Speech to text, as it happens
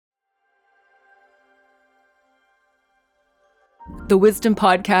The Wisdom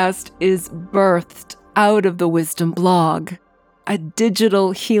Podcast is birthed out of the Wisdom blog, a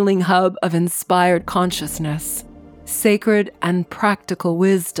digital healing hub of inspired consciousness, sacred and practical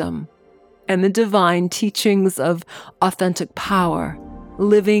wisdom, and the divine teachings of authentic power,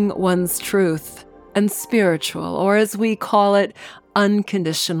 living one's truth, and spiritual, or as we call it,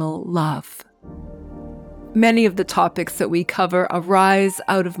 unconditional love. Many of the topics that we cover arise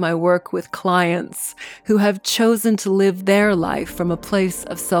out of my work with clients who have chosen to live their life from a place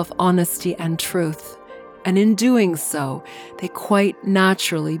of self-honesty and truth. And in doing so, they quite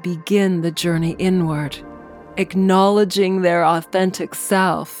naturally begin the journey inward, acknowledging their authentic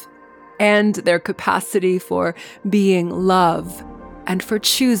self and their capacity for being love and for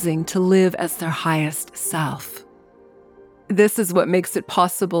choosing to live as their highest self. This is what makes it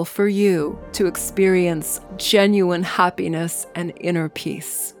possible for you to experience genuine happiness and inner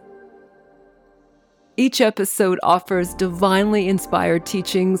peace. Each episode offers divinely inspired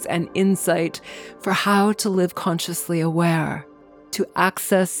teachings and insight for how to live consciously aware, to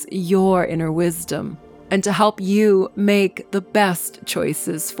access your inner wisdom, and to help you make the best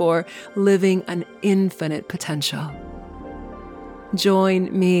choices for living an infinite potential.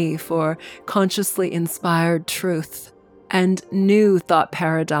 Join me for consciously inspired truth and new thought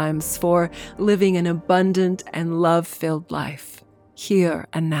paradigms for living an abundant and love-filled life, here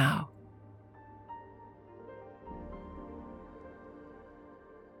and now.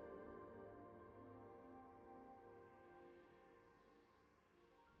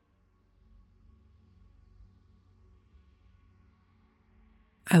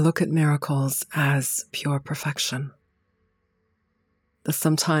 I look at miracles as pure perfection, the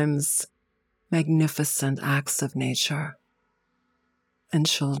sometimes magnificent acts of nature and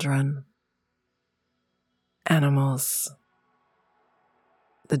children, animals,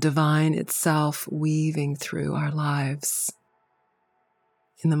 the divine itself weaving through our lives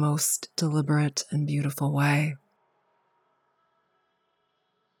in the most deliberate and beautiful way,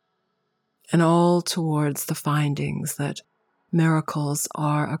 and all towards the findings that miracles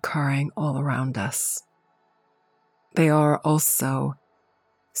are occurring all around us. They are also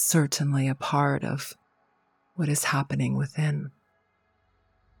certainly a part of what is happening within.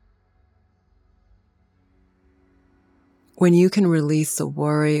 When you can release a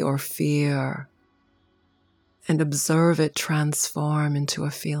worry or fear and observe it transform into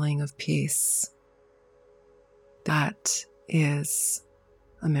a feeling of peace, that is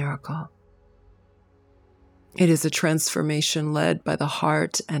a miracle. It is a transformation led by the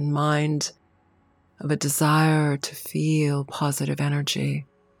heart and mind of a desire to feel positive energy,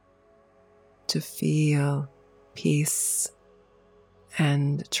 to feel peace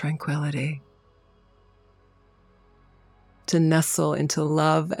and tranquility, to nestle into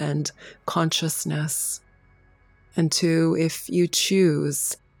love and consciousness, and to, if you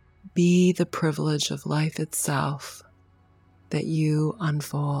choose, be the privilege of life itself that you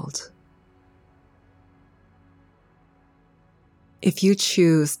unfold. If you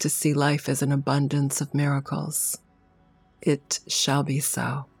choose to see life as an abundance of miracles, it shall be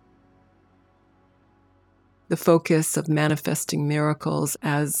so. The focus of manifesting miracles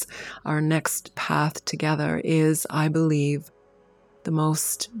as our next path together is, I believe, the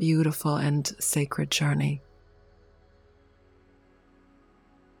most beautiful and sacred journey.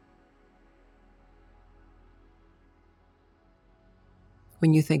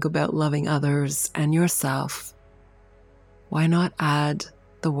 When you think about loving others and yourself, why not add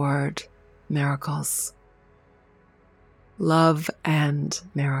the word miracles? Love and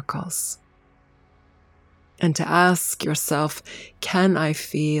miracles. And to ask yourself, can I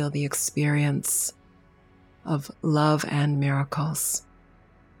feel the experience of love and miracles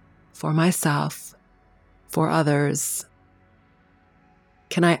for myself, for others?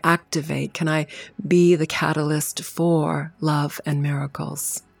 Can I activate, can I be the catalyst for love and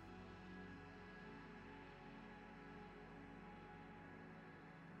miracles?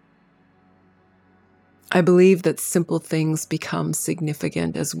 I believe that simple things become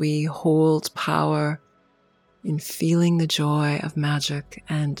significant as we hold power in feeling the joy of magic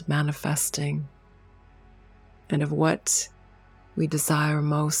and manifesting, and of what we desire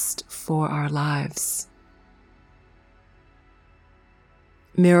most for our lives.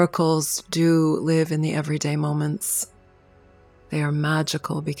 Miracles do live in the everyday moments. They are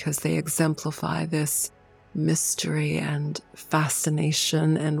magical because they exemplify this mystery and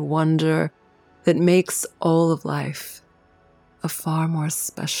fascination and wonder that makes all of life a far more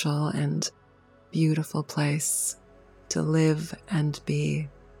special and beautiful place to live and be.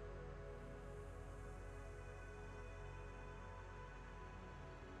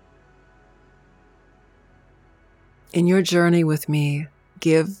 In your journey with me,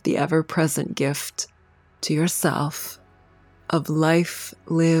 give the ever-present gift to yourself of life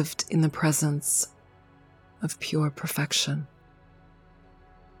lived in the presence of pure perfection.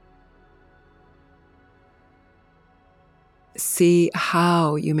 See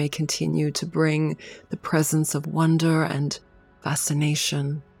how you may continue to bring the presence of wonder and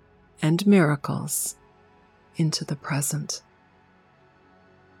fascination and miracles into the present,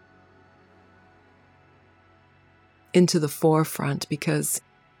 into the forefront, because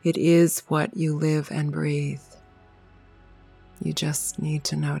it is what you live and breathe. You just need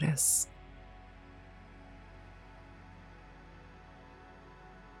to notice.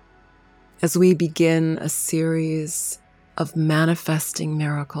 As we begin a series of manifesting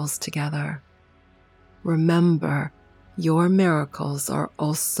miracles together, remember your miracles are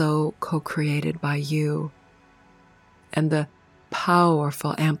also co-created by you, and the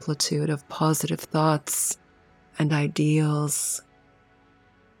powerful amplitude of positive thoughts and ideals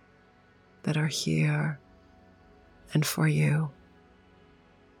that are here and for you.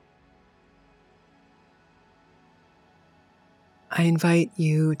 I invite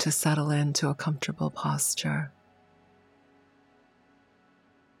you to settle into a comfortable posture.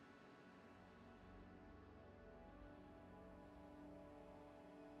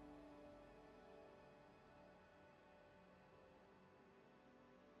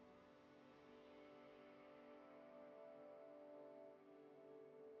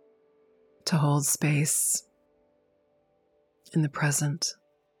 To hold space in the present.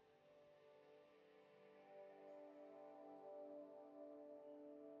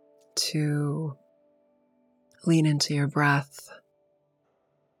 To lean into your breath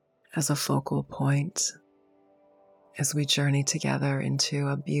as a focal point as we journey together into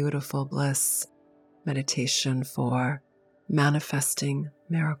a beautiful bliss meditation for manifesting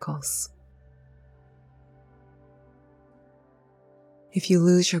miracles. If you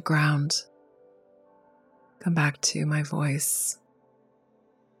lose your ground, come back to my voice.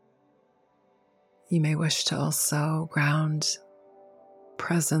 You may wish to also ground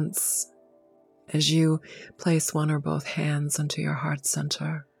presence as you place one or both hands onto your heart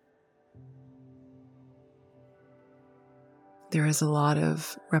center. There is a lot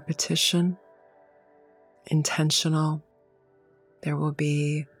of repetition, intentional. There will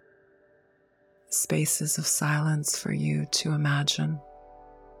be spaces of silence for you to imagine.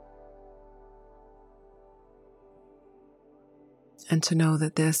 And to know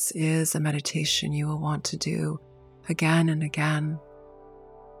that this is a meditation you will want to do again and again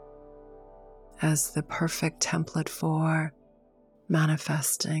as the perfect template for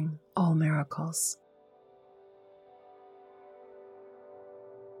manifesting all miracles.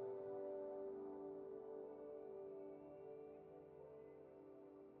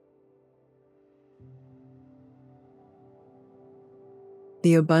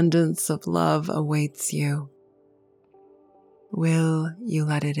 The abundance of love awaits you. Will you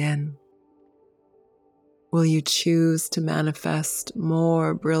let it in? Will you choose to manifest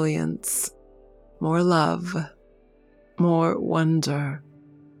more brilliance, more love, more wonder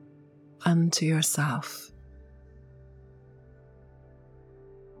unto yourself?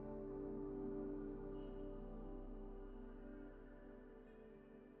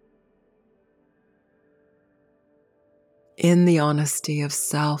 In the honesty of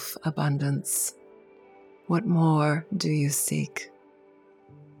self-abundance, what more do you seek?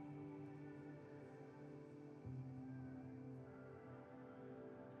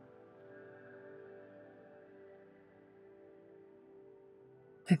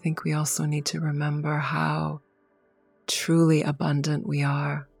 I think we also need to remember how truly abundant we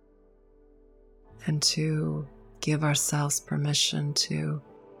are, and to give ourselves permission to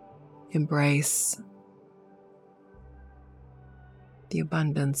embrace the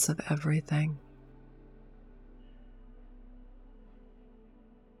abundance of everything.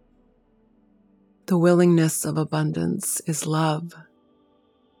 The willingness of abundance is love.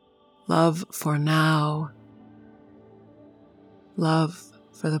 Love for now. Love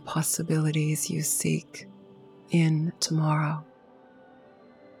for the possibilities you seek in tomorrow.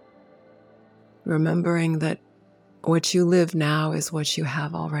 Remembering that what you live now is what you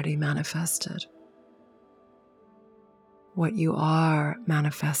have already manifested. What you are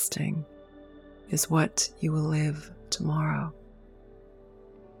manifesting is what you will live tomorrow.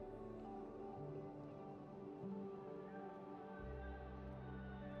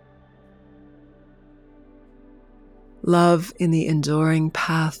 Love in the enduring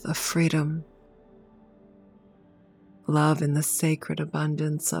path of freedom. Love in the sacred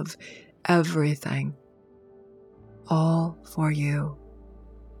abundance of everything, all for you.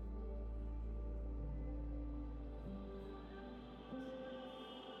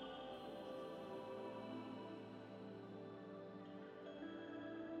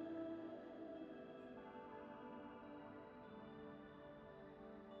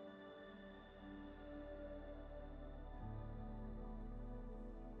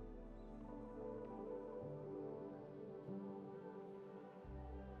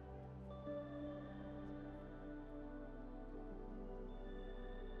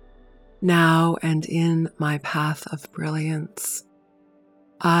 Now and in my path of brilliance,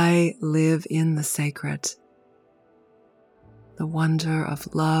 I live in the sacred, the wonder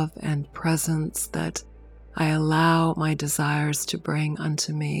of love and presence that I allow my desires to bring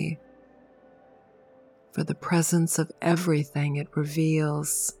unto me. For the presence of everything it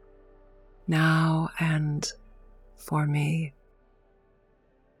reveals, now and for me.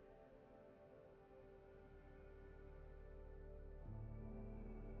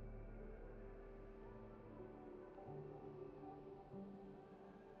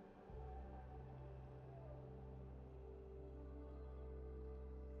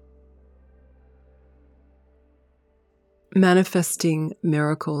 Manifesting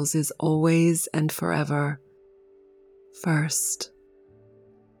miracles is always and forever first.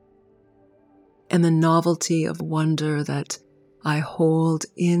 And the novelty of wonder that I hold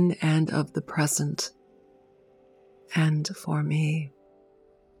in and of the present and for me.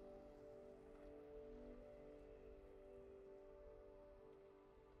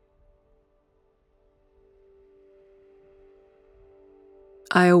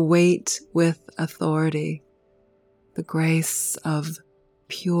 I await with authority the grace of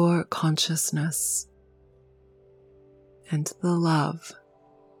pure consciousness and the love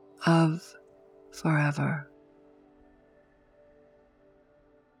of forever.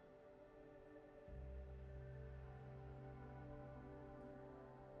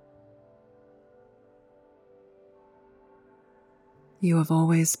 You have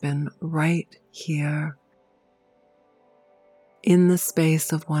always been right here in the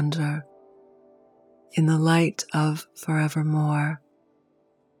space of wonder, in the light of forevermore.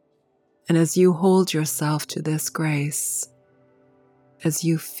 And as you hold yourself to this grace, as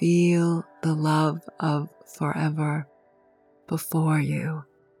you feel the love of forever before you,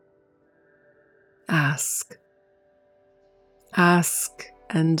 ask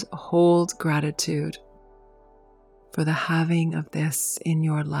and hold gratitude for the having of this in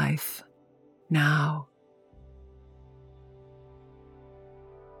your life now.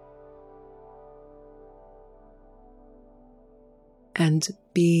 And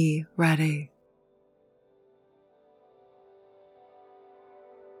be ready.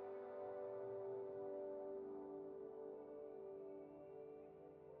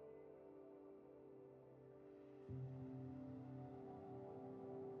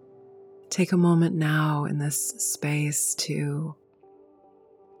 Take a moment now in this space to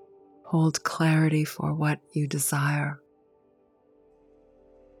hold clarity for what you desire.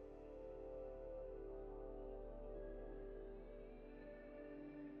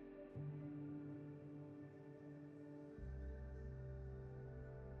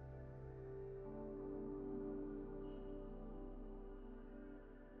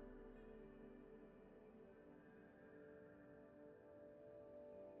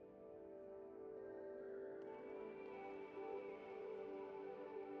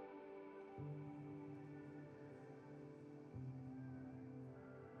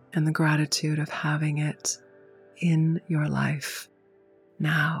 And the gratitude of having it in your life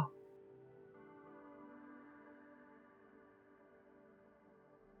now.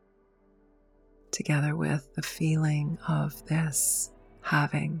 Together with the feeling of this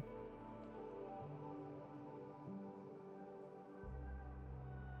having.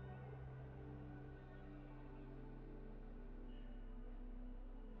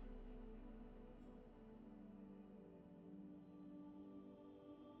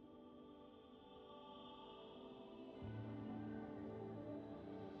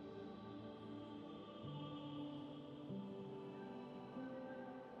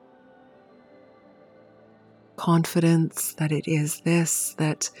 Confidence that it is this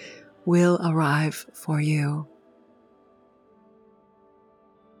that will arrive for you.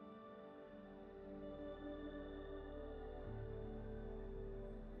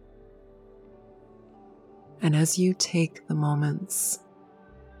 And as you take the moments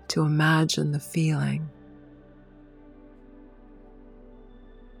to imagine the feeling,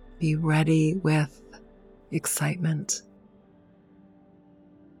 be ready with excitement.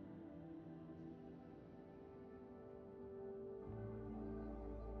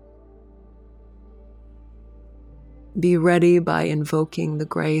 Be ready by invoking the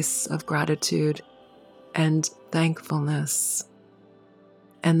grace of gratitude and thankfulness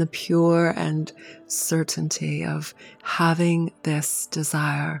and the pure and certainty of having this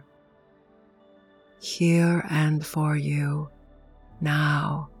desire here and for you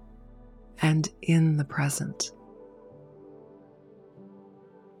now and in the present.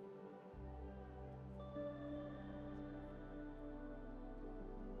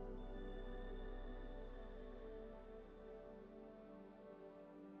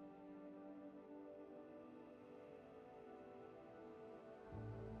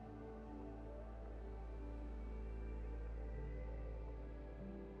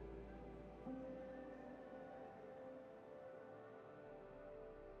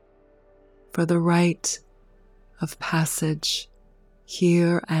 for the rite of passage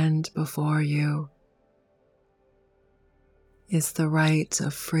here and before you is the rite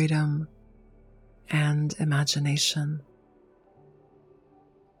of freedom and imagination.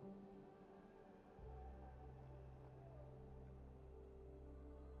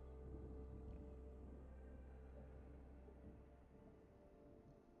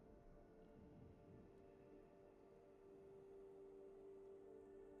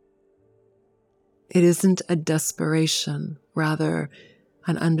 It isn't a desperation, rather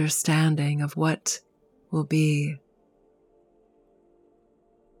an understanding of what will be.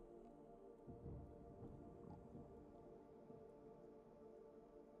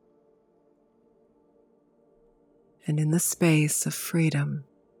 And in the space of freedom,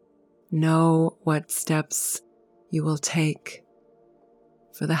 know what steps you will take,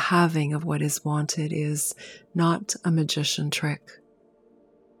 for the having of what is wanted is not a magician trick.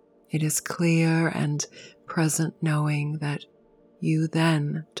 It is clear and present knowing that you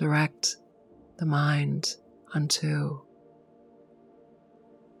then direct the mind unto.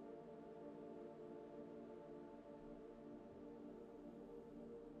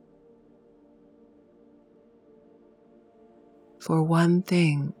 For one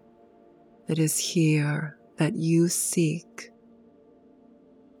thing that is here that you seek,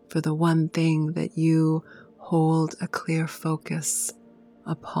 for the one thing that you hold a clear focus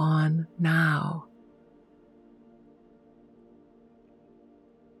upon now,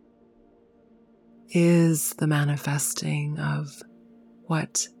 is the manifesting of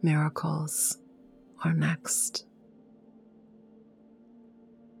what miracles are next.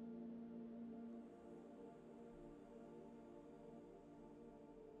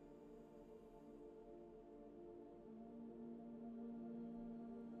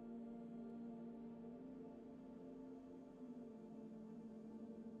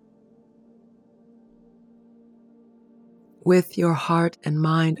 With your heart and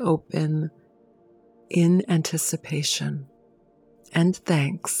mind open in anticipation and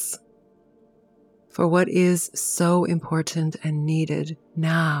thanks for what is so important and needed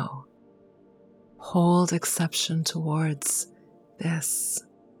now, hold exception towards this.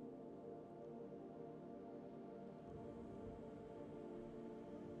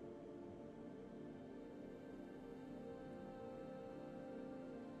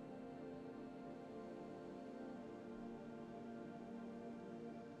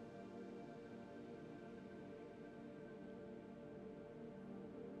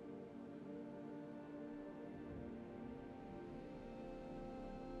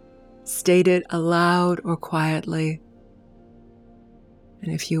 State it aloud or quietly,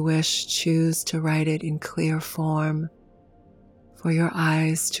 and if you wish, choose to write it in clear form for your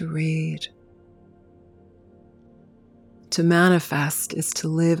eyes to read. To manifest is to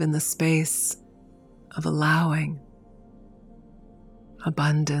live in the space of allowing,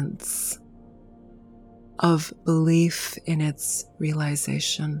 abundance, of belief in its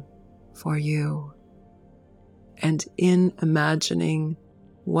realization for you, and in imagining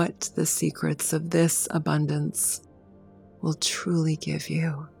what the secrets of this abundance will truly give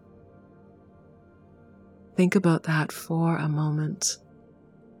you. Think about that for a moment,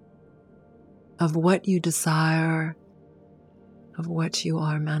 of what you desire, of what you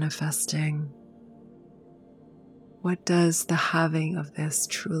are manifesting. What does the having of this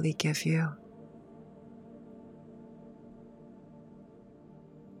truly give you?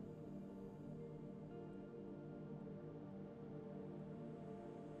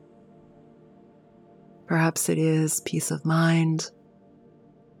 Perhaps it is peace of mind.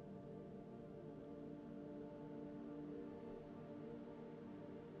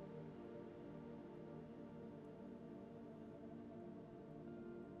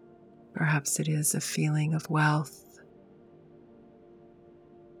 Perhaps it is a feeling of wealth.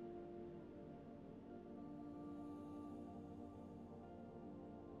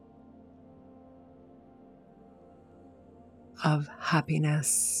 Of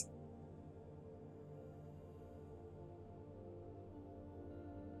happiness.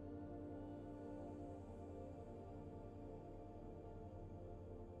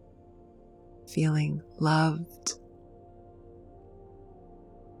 Feeling loved.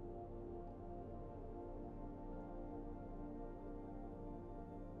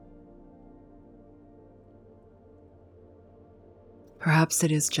 Perhaps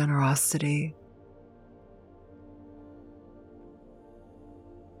it is generosity.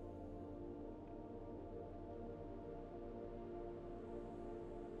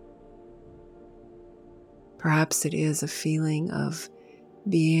 Perhaps it is a feeling of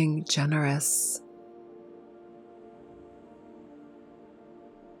being generous.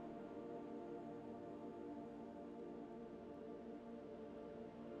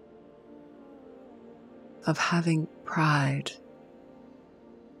 of having pride.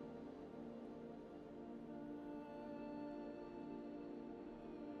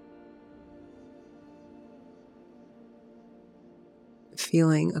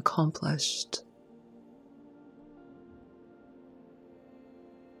 Feeling accomplished.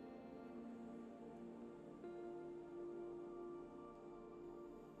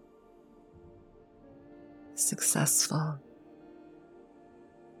 Successful.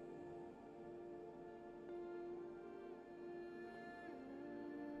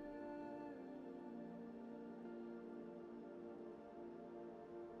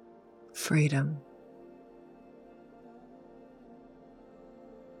 Freedom.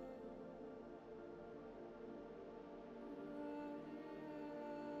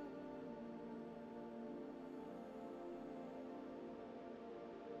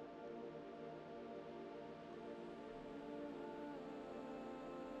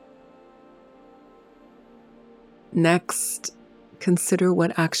 Next, consider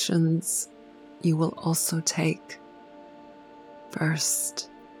what actions you will also take first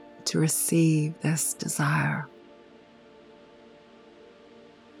to receive this desire.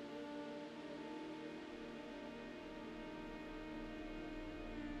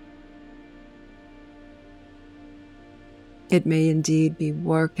 It may indeed be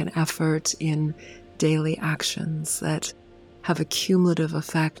work and effort in daily actions that have a cumulative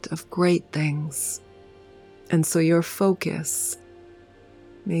effect of great things. And so your focus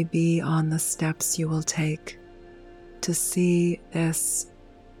may be on the steps you will take to see this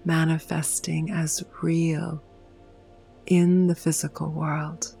manifesting as real in the physical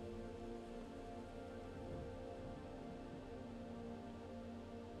world.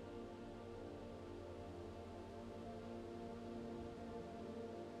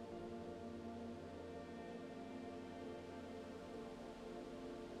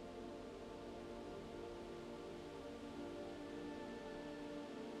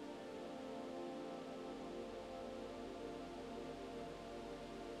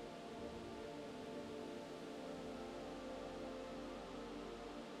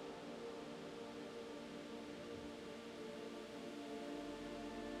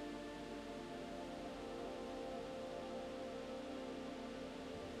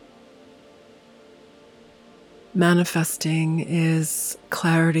 Manifesting is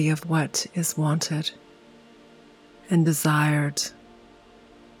clarity of what is wanted and desired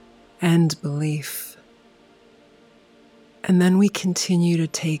and belief. And then we continue to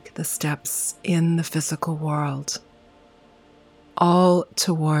take the steps in the physical world, all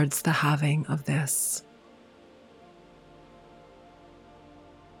towards the having of this.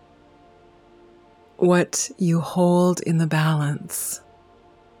 What you hold in the balance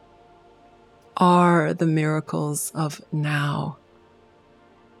are the miracles of now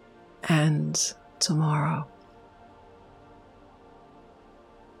and tomorrow.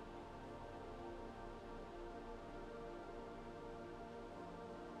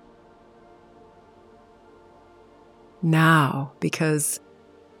 Now, because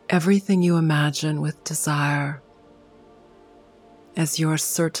everything you imagine with desire as your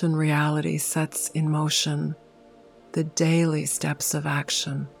certain reality sets in motion the daily steps of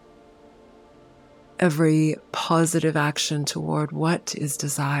action. Every positive action toward what is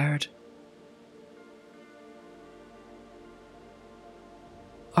desired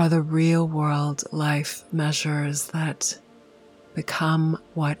are the real world life measures that become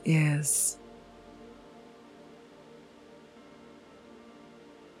what is.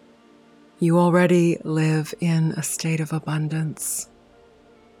 You already live in a state of abundance.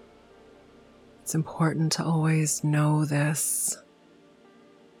 It's important to always know this.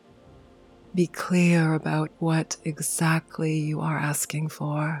 Be clear about what exactly you are asking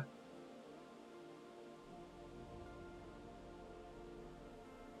for.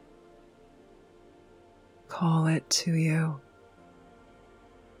 Call it to you.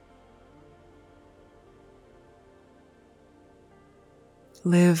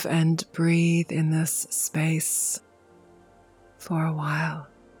 Live and breathe in this space for a while.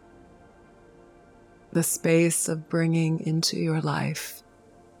 The space of bringing into your life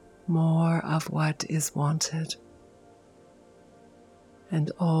more of what is wanted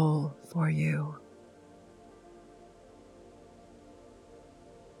and all for you.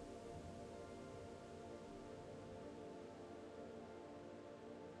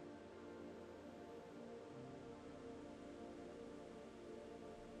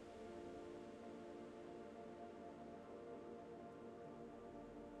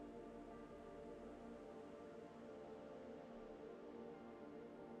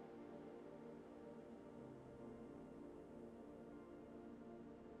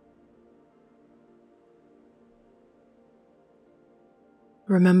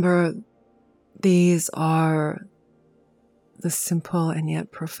 Remember, these are the simple and yet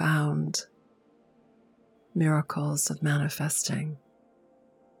profound miracles of manifesting.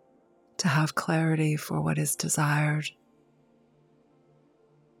 To have clarity for what is desired,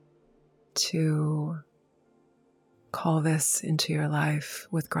 to call this into your life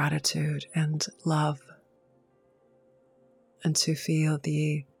with gratitude and love, and to feel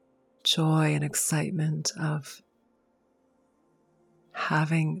the joy and excitement of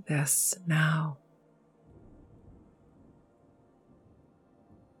having this now.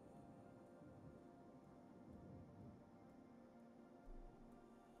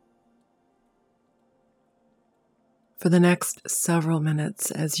 For the next several minutes,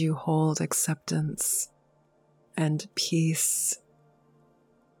 as you hold acceptance and peace,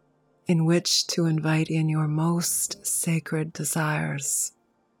 in which to invite in your most sacred desires,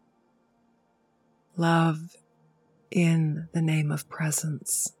 love in the name of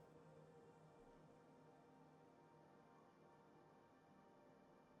presence.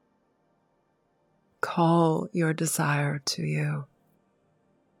 Call your desire to you.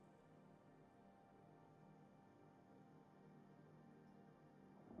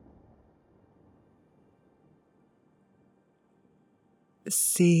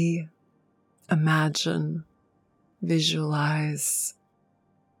 See, imagine, visualize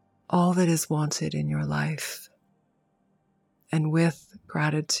all that is wanted in your life, and with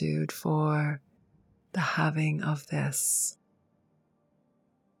gratitude for the having of this,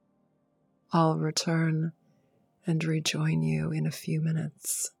 I'll return and rejoin you in a few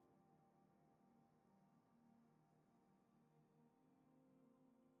minutes.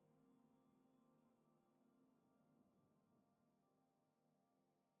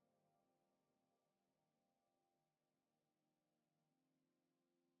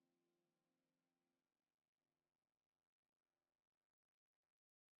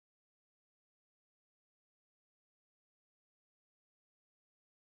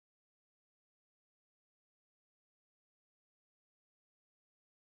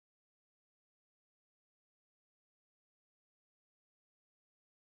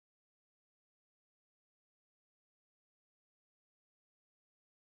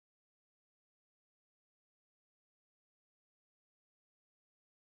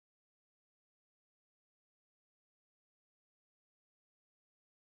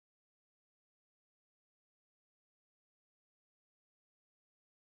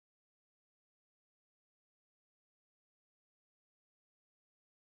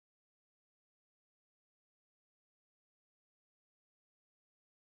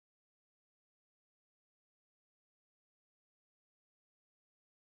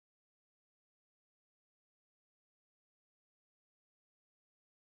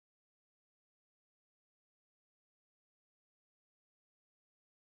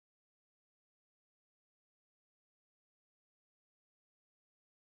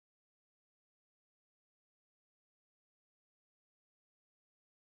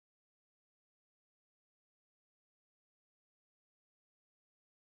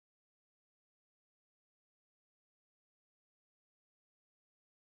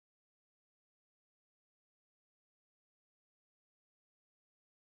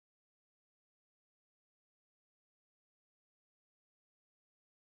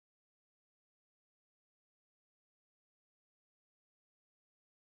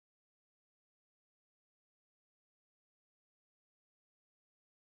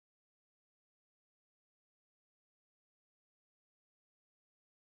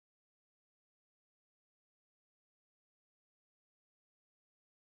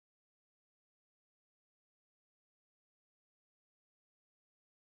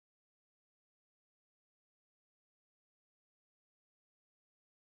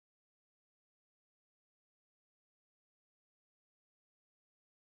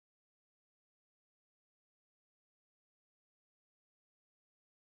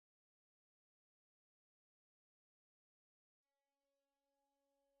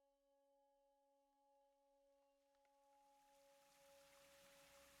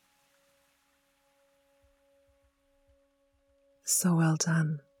 So well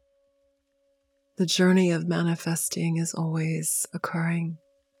done. The journey of manifesting is always occurring.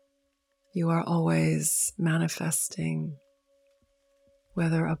 You are always manifesting,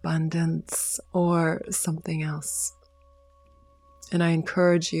 whether abundance or something else. And I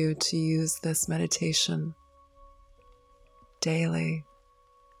encourage you to use this meditation daily.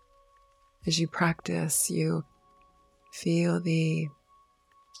 As you practice, you feel the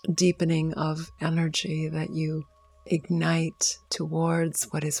deepening of energy that you ignite towards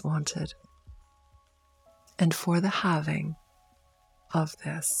what is wanted. And for the having of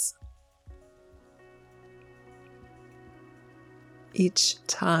this. Each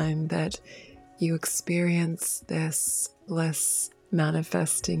time that you experience this bliss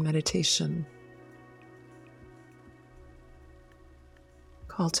manifesting meditation,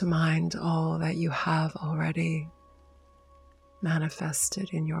 call to mind all that you have already manifested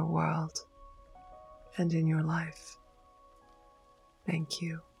in your world and in your life. Thank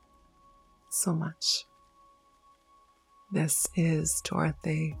you so much. This is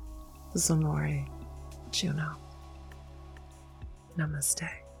Dorothy Zonori Juno. Namaste.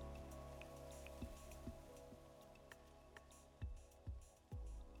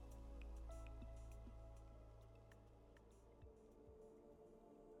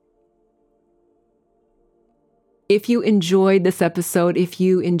 If you enjoyed this episode, if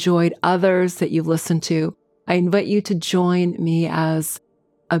you enjoyed others that you've listened to, I invite you to join me as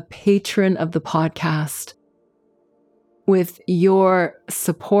a patron of the podcast. With your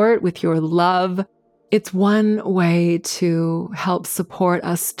support, with your love, it's one way to help support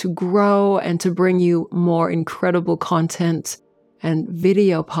us to grow and to bring you more incredible content and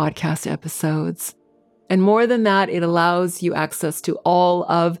video podcast episodes. And more than that, it allows you access to all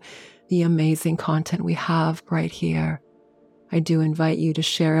of the amazing content we have right here. I do invite you to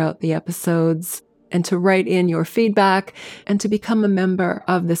share out the episodes and to write in your feedback and to become a member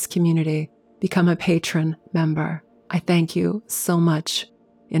of this community, become a patron member. I thank you so much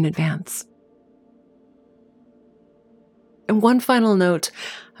in advance. And one final note,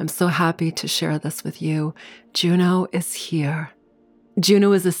 I'm so happy to share this with you. Juno is here.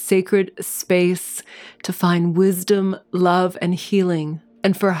 Juno is a sacred space to find wisdom, love, and healing,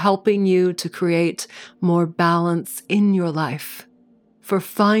 and for helping you to create more balance in your life, for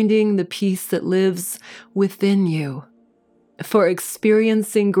finding the peace that lives within you, for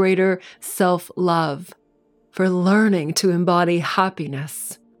experiencing greater self-love, for learning to embody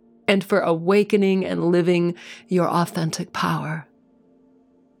happiness, and for awakening and living your authentic power.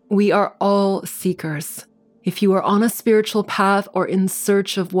 We are all seekers. If you are on a spiritual path or in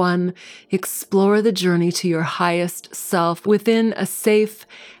search of one, explore the journey to your highest self within a safe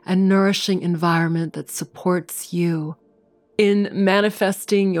and nourishing environment that supports you in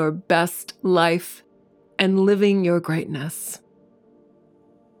manifesting your best life and living your greatness.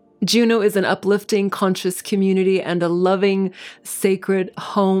 Juno is an uplifting, conscious community and a loving, sacred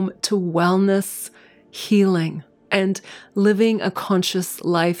home to wellness, healing, and living a conscious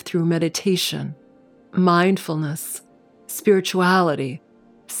life through meditation, mindfulness, spirituality,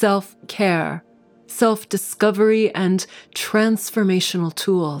 self-care, self-discovery, and transformational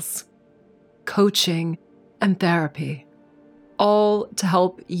tools, coaching, and therapy, all to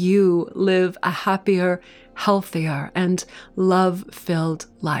help you live a happier, healthier, and love-filled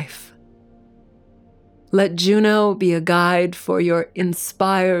life. Let Juno be a guide for your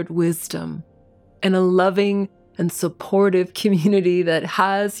inspired wisdom and a loving and supportive community that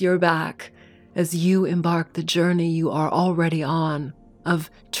has your back as you embark the journey you are already on of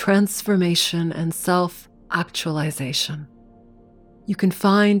transformation and self-actualization. You can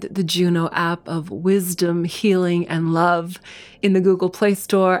find the Juno app of wisdom, healing, and love in the Google Play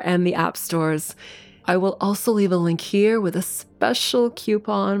Store and the app stores. I will also leave a link here with a special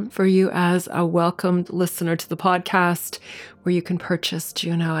coupon for you as a welcomed listener to the podcast, where you can purchase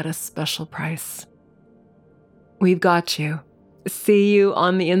Juno at a special price. We've got you. See you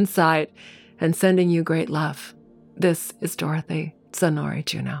on the inside, and sending you great love. This is Dorothy Zonori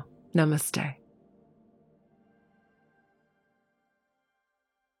Juno. Namaste.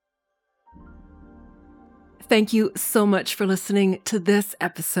 Thank you so much for listening to this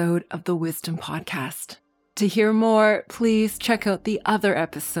episode of the Wisdom Podcast. To hear more, please check out the other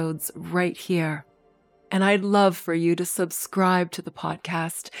episodes right here. And I'd love for you to subscribe to the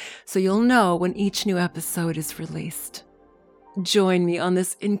podcast so you'll know when each new episode is released. Join me on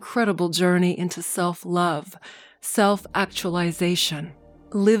this incredible journey into self-love, self-actualization,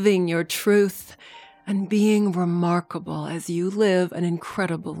 living your truth, and being remarkable as you live an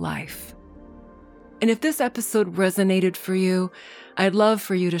incredible life. And if this episode resonated for you, I'd love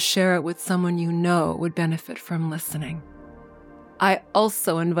for you to share it with someone you know would benefit from listening. I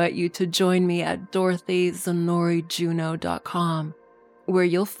also invite you to join me at dorothyzonorijuno.com, where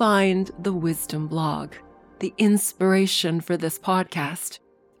you'll find the Wisdom blog, the inspiration for this podcast,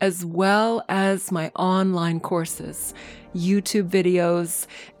 as well as my online courses, YouTube videos,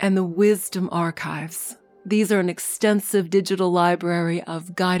 and the Wisdom archives. These are an extensive digital library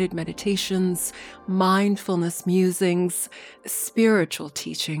of guided meditations, mindfulness musings, spiritual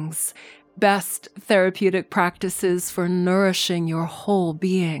teachings, best therapeutic practices for nourishing your whole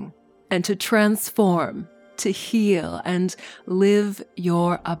being and to transform, to heal and live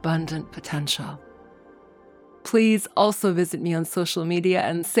your abundant potential. Please also visit me on social media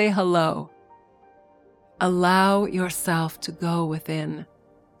and say hello. Allow yourself to go within,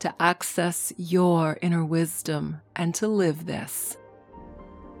 to access your inner wisdom and to live this.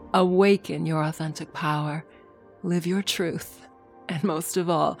 Awaken your authentic power, live your truth, and most of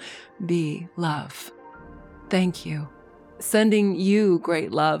all, be love. Thank you. Sending you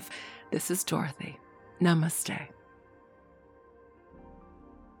great love. This is Dorothy. Namaste.